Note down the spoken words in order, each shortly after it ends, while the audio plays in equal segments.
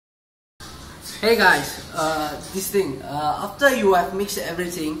Hey guys, this thing, after you have mixed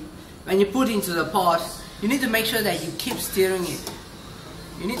everything, when you put into the pot, you need to make sure that you keep stirring it.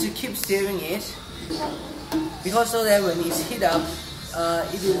 You need to keep stirring it, because so that when it's heat up,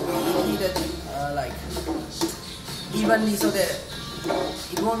 it will be heated like evenly, so that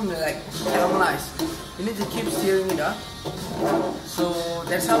it won't be like caramelize. You need to keep stirring it up. So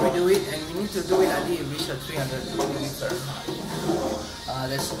that's how we do it, and we need to do it until it reaches 300 degrees Fahrenheit.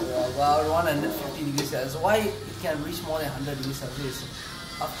 That's about 150 degrees Celsius. Why it can reach more than 100 degrees Celsius?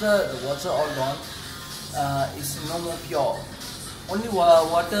 After the water all gone, it's no more pure. Only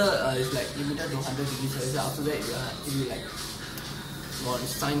water is like limited to 100 degrees Celsius. After that, it will like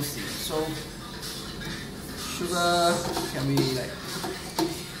it's time steam. So sugar can be like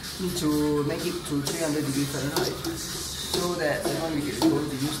need to make it to 300 degrees Fahrenheit, so that then we are going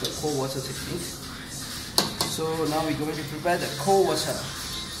to use the cold water technique. So now we're going to prepare the cold water.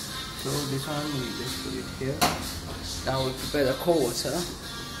 So this one we just put it here. Now we prepare the cold water.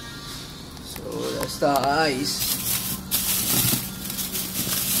 So that's the ice.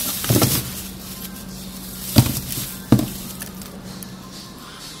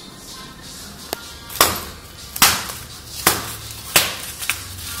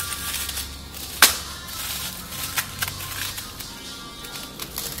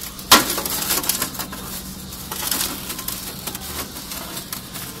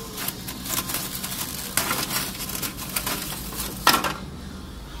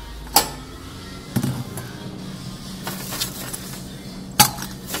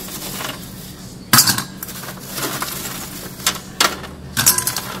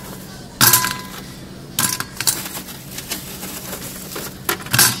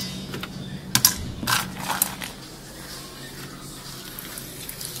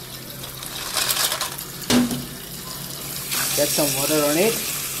 Get some water on it.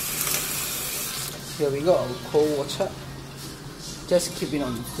 Here we go, our cold water. Just keep it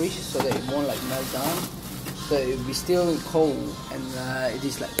on the fridge so that it won't like melt down. So it will be still cold, and it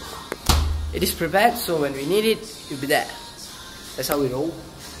is prepared. So when we need it, it'll be there. That's how we roll.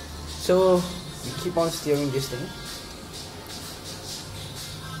 So we keep on stirring this thing.